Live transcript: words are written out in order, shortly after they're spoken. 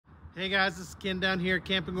Hey guys, this is Ken down here at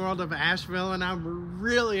Camping World of Asheville, and I'm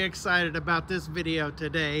really excited about this video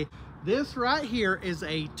today. This right here is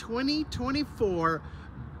a 2024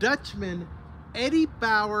 Dutchman Eddie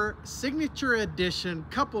Bauer Signature Edition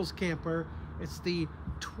Couples Camper. It's the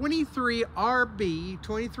 23RB,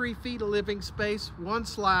 23 feet of living space, one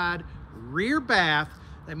slide, rear bath.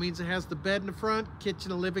 That means it has the bed in the front,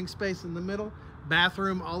 kitchen and living space in the middle,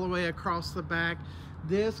 bathroom all the way across the back.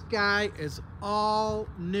 This guy is all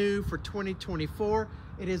new for 2024.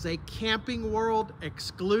 It is a Camping World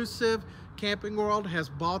exclusive. Camping World has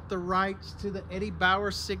bought the rights to the Eddie Bauer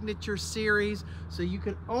Signature Series, so you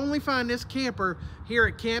can only find this camper here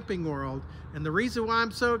at Camping World. And the reason why I'm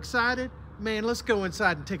so excited, man, let's go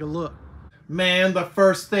inside and take a look. Man, the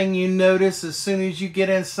first thing you notice as soon as you get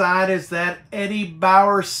inside is that Eddie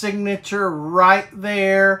Bauer Signature right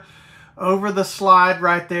there. Over the slide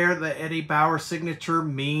right there, the Eddie Bauer Signature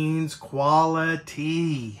means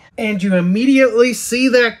quality. And you immediately see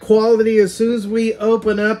that quality as soon as we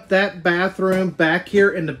open up that bathroom back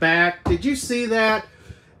here in the back. Did you see that?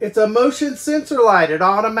 It's a motion sensor light. It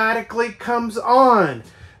automatically comes on.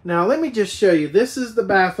 Now let me just show you. This is the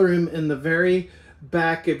bathroom in the very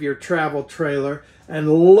back of your travel trailer.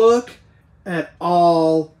 And look at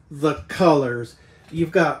all the colors.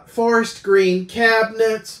 You've got forest green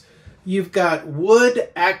cabinets. You've got wood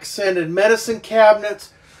accented medicine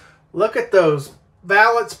cabinets. Look at those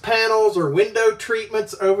valance panels or window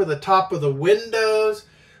treatments over the top of the windows.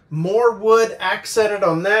 More wood accented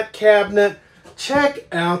on that cabinet. Check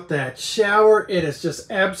out that shower. It is just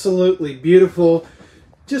absolutely beautiful.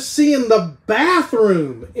 Just seeing the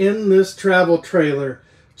bathroom in this travel trailer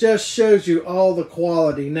just shows you all the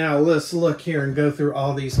quality. Now let's look here and go through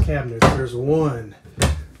all these cabinets. There's 1,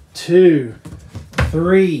 2,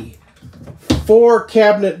 3, 4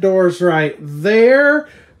 cabinet doors right there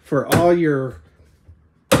for all your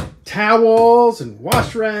towels and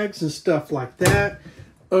wash rags and stuff like that.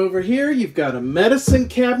 Over here, you've got a medicine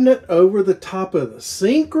cabinet over the top of the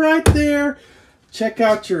sink right there. Check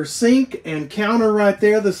out your sink and counter right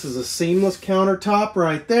there. This is a seamless countertop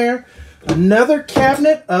right there. Another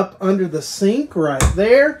cabinet up under the sink right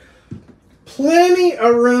there. Plenty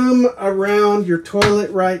of room around your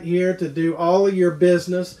toilet right here to do all of your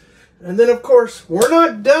business. And then, of course, we're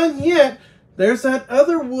not done yet. There's that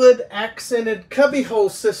other wood accented cubbyhole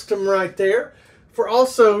system right there for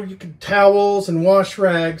also you can towels and wash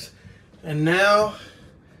rags. And now,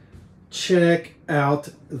 check out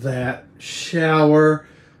that shower.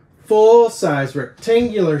 Full-size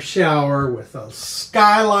rectangular shower with a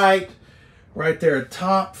skylight right there at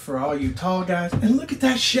top for all you tall guys. And look at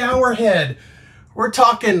that shower head. We're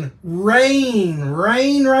talking rain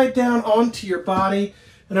right down onto your body.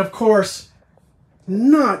 And of course,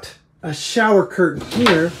 not a shower curtain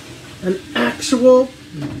here, an actual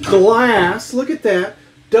glass, look at that,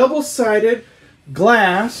 double-sided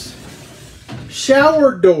glass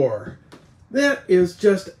shower door. That is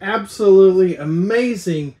just absolutely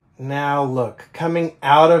amazing. Now look, coming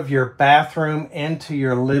out of your bathroom into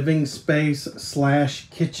your living space /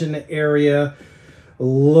 kitchen area,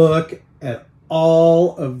 look at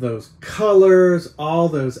all of those colors, all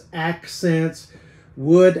those accents.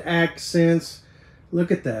 Wood accents.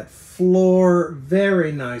 Look at that floor.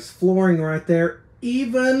 Very nice flooring right there.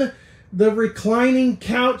 Even the reclining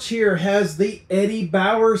couch here has the Eddie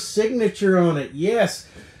Bauer signature on it. Yes,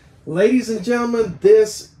 ladies and gentlemen,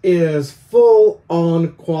 this is full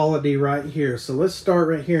on quality right here. So let's start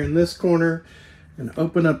right here in this corner and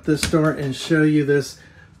open up this door and show you this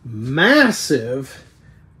massive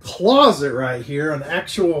closet right here. An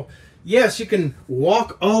actual, yes, you can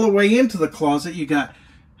walk all the way into the closet. You got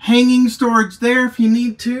hanging storage there if you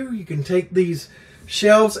need to. You can take these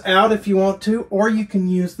shelves out if you want to, or you can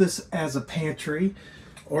use this as a pantry,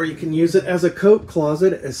 or you can use it as a coat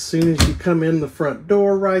closet as soon as you come in the front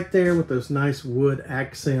door right there with those nice wood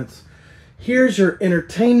accents. Here's your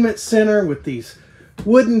entertainment center with these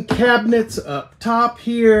wooden cabinets up top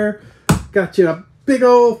here. Got you a big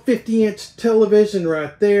old 50-inch television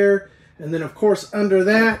right there. And then, of course, under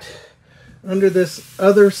that, under this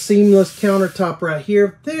other seamless countertop right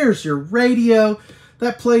here, there's your radio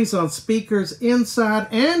that plays on speakers inside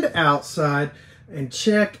and outside. And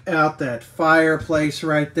check out that fireplace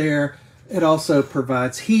right there. It also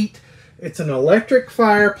provides heat. It's an electric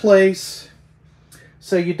fireplace,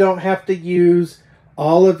 so you don't have to use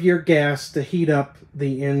all of your gas to heat up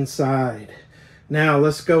the inside. Now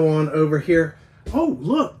let's go on over here. Oh,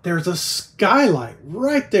 look, there's a skylight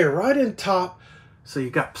right there, right in top. So you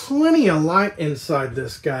got plenty of light inside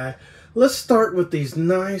this guy. Let's start with these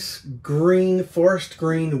nice green, forest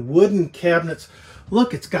green wooden cabinets.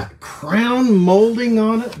 Look, it's got crown molding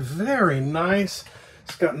on it. Very nice.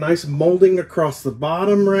 It's got nice molding across the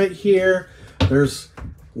bottom right here. There's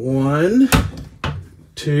 1,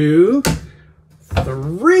 2,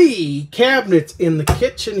 3 cabinets in the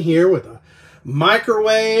kitchen here with a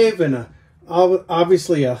microwave and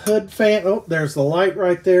obviously a hood fan. Oh, there's the light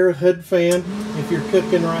right there, hood fan. If you're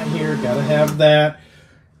cooking right here, gotta have that.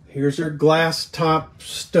 Here's your glass top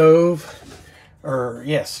stove.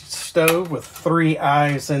 Stove with 3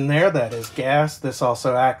 eyes in there. That is gas. This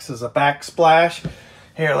also acts as a backsplash.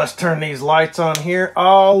 Here, let's turn these lights on here.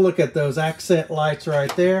 Oh, look at those accent lights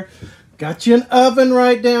right there. Got you an oven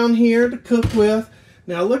right down here to cook with.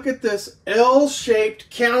 Now look at this L-shaped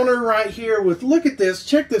counter right here with, look at this,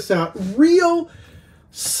 check this out. Real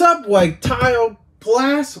subway tile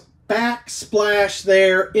glass backsplash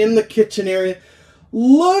there in the kitchen area.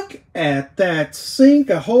 Look at that sink,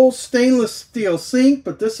 a whole stainless steel sink,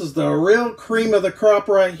 but this is the real cream of the crop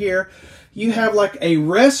right here. You have like a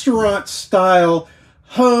restaurant style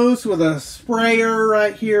hose with a sprayer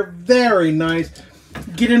right here. Very nice.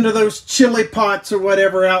 Get into those chili pots or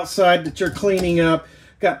whatever outside that you're cleaning up.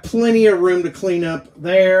 Got plenty of room to clean up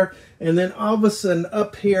there. And then all of a sudden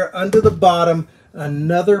up here under the bottom,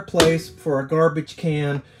 another place for a garbage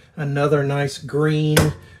can. Another nice green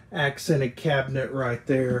accented cabinet right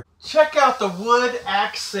there. Check out the wood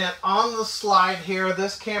accent on the slide here.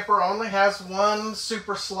 This camper only has 1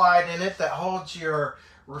 super slide in it that holds your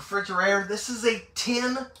refrigerator. This is a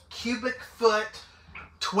 10 cubic foot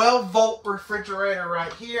 12-volt refrigerator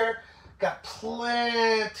right here. Got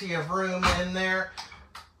plenty of room in there.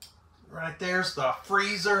 Right there's the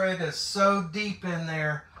freezer. It is so deep in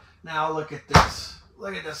there. Now look at this.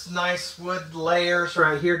 Look at this nice wood layers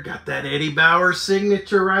right here. Got that Eddie Bauer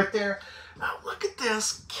signature right there. Now look at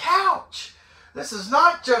this couch. This is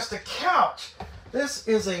not just a couch. This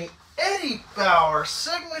is a Eddie Bauer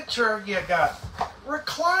signature. You got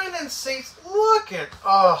reclining seats. Look at,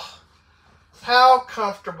 oh, how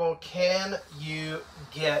comfortable can you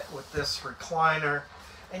get with this recliner?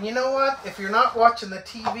 And you know what? If you're not watching the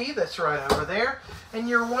TV that's right over there and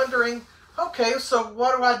you're wondering, okay, so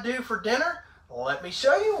what do I do for dinner? Let me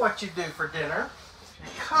show you what you do for dinner.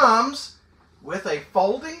 It comes with a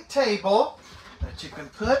folding table that you can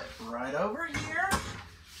put right over here.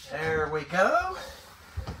 There we go.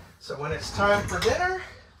 So when it's time for dinner,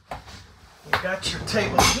 you got your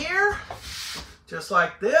table here, just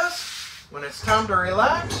like this. When it's time to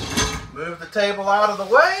relax, move the table out of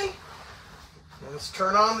the way. Let's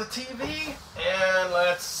turn on the TV and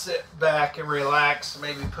let's sit back and relax.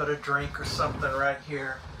 Maybe put a drink or something right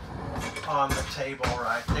here on the table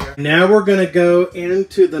right there. Now we're going to go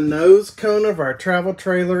into the nose cone of our travel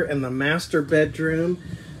trailer and the master bedroom.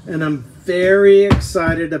 And I'm very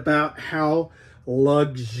excited about how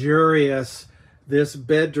luxurious this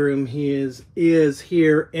bedroom is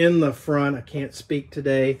here in the front. I can't speak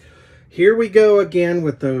today. Here we go again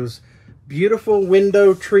with those beautiful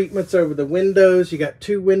window treatments over the windows. You got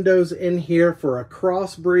 2 windows in here for a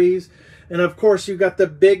cross breeze. And of course you got the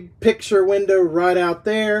big picture window right out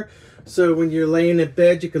there. So when you're laying in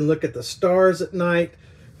bed, you can look at the stars at night.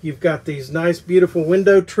 You've got these nice beautiful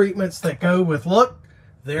window treatments that go with, look,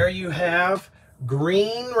 there you have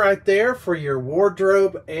green right there for your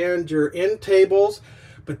wardrobe and your end tables.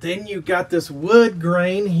 But then you got this wood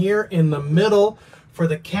grain here in the middle for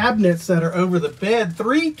the cabinets that are over the bed.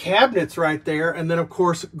 3 cabinets right there. And then of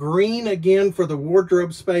course green again for the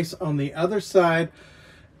wardrobe space on the other side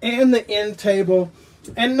and the end table.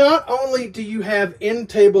 And not only do you have end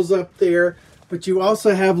tables up there, but you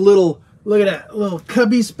also have little, look at that little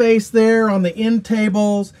cubby space there on the end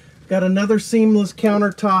tables. Got another seamless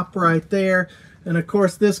countertop right there. And of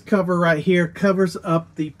course this cover right here covers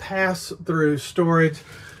up the pass-through storage.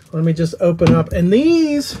 Let me just open up. And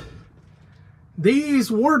these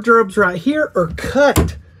wardrobes right here are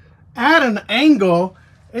cut at an angle.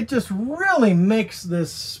 It just really makes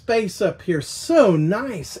this space up here so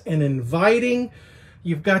nice and inviting.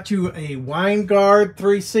 You've got you a Winegard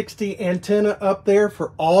 360 antenna up there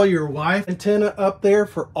for all your Wi-Fi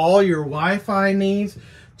needs.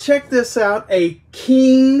 Check this out, a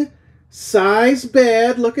king size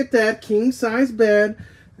bed. Look at that, king size bed.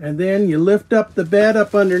 And then you lift up the bed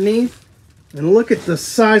up underneath and look at the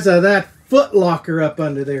size of that foot locker up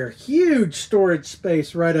under there. Huge storage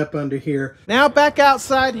space right up under here. Now back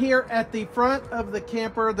outside here at the front of the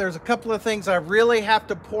camper, there's a couple of things I really have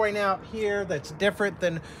to point out here that's different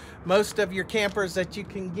than most of your campers that you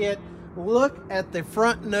can get. Look at the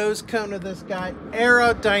front nose cone of this guy.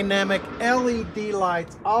 Aerodynamic LED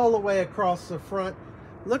lights all the way across the front.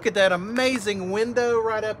 Look at that amazing window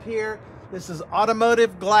right up here. This is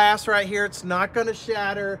automotive glass right here. It's not going to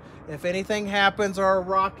shatter. If anything happens or a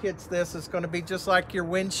rock hits this, it's going to be just like your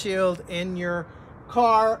windshield in your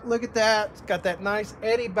car. Look at that. It's got that nice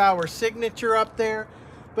Eddie Bauer signature up there.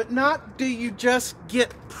 But not do you just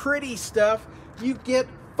get pretty stuff, you get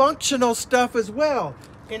functional stuff as well.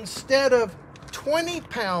 Instead of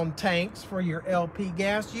 20-pound tanks for your LP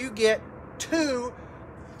gas, you get two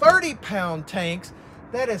 30-pound tanks.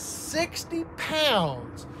 That is 60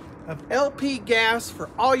 pounds of LP gas for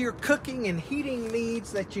all your cooking and heating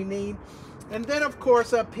needs that you need. And then of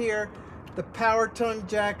course up here, the power tongue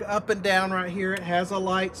jack up and down right here. It has a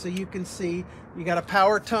light so you can see. You got a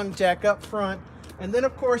power tongue jack up front. And then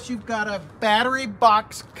of course you've got a battery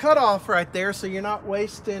box cutoff right there so you're not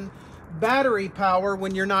wasting battery power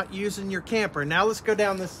when you're not using your camper. Now let's go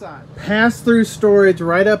down this side. Pass-through storage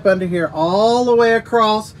right up under here all the way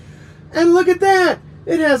across. And look at that.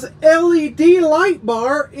 It has LED light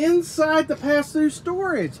bar inside the pass-through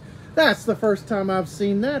storage. That's the first time I've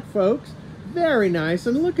seen that, folks. Very nice.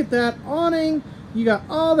 And look at that awning. You got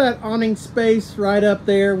all that awning space right up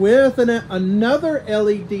there with another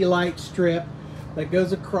LED light strip that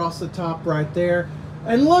goes across the top right there.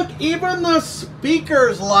 And look, even the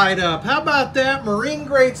speakers light up. How about that? Marine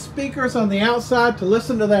grade speakers on the outside to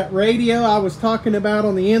listen to that radio I was talking about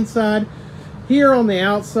on the inside, here on the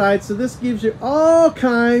outside. So this gives you all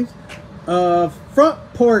kinds of front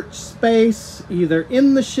porch space, either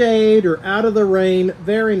in the shade or out of the rain.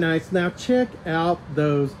 Very nice. Now check out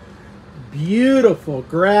those beautiful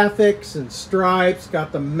graphics and stripes.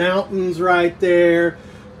 Got the mountains right there.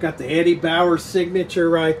 Got the Eddie Bauer signature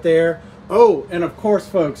right there. Oh, and of course,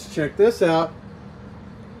 folks, check this out.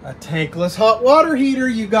 A tankless hot water heater.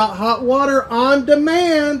 You got hot water on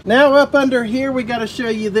demand. Now up under here, we got to show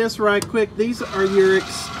you this right quick. These are your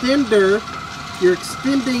extending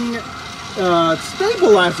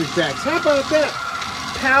stabilizer jacks. How about that?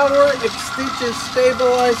 Power extension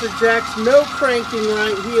stabilizer jacks. No cranking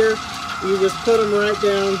right here. You just put them right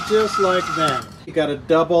down just like that. You got a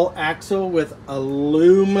double axle with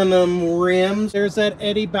aluminum rims. There's that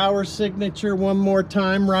Eddie Bauer signature one more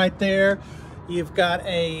time right there. You've got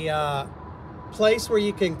a place where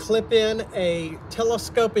you can clip in a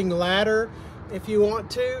telescoping ladder if you want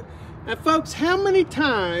to. And folks, how many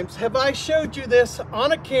times have I showed you this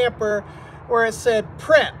on a camper where it said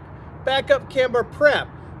prep, backup camera prep?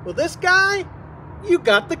 Well, this guy, you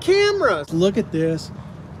got the cameras. Look at this.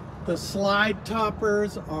 The slide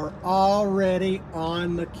toppers are already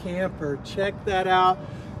on the camper. Check that out.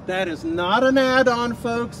 That is not an add-on,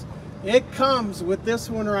 folks. It comes with this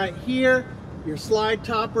one right here. Your slide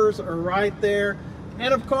toppers are right there.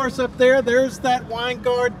 And of course up there, there's that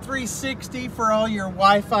Winegard 360 for all your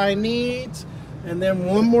Wi-Fi needs. And then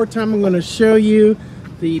one more time, I'm going to show you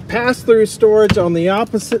the pass-through storage on the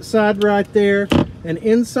opposite side right there. And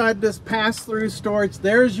inside this pass-through storage,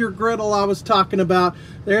 there's your griddle I was talking about.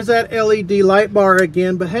 There's that LED light bar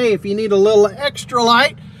again. But hey, if you need a little extra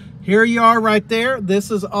light, here you are right there.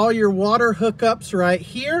 This is all your water hookups right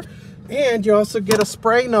here. And you also get a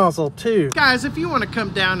spray nozzle too. Guys, if you want to come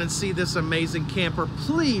down and see this amazing camper,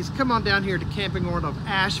 please come on down here to Camping World of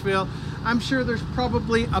Asheville. I'm sure there's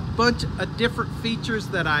probably a bunch of different features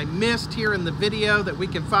that I missed here in the video that we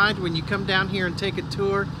can find when you come down here and take a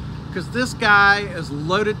tour, because this guy is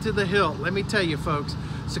loaded to the hilt, let me tell you, folks.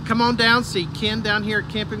 So come on down, see Ken down here at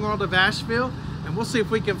Camping World of Asheville, and we'll see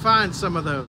if we can find some of those.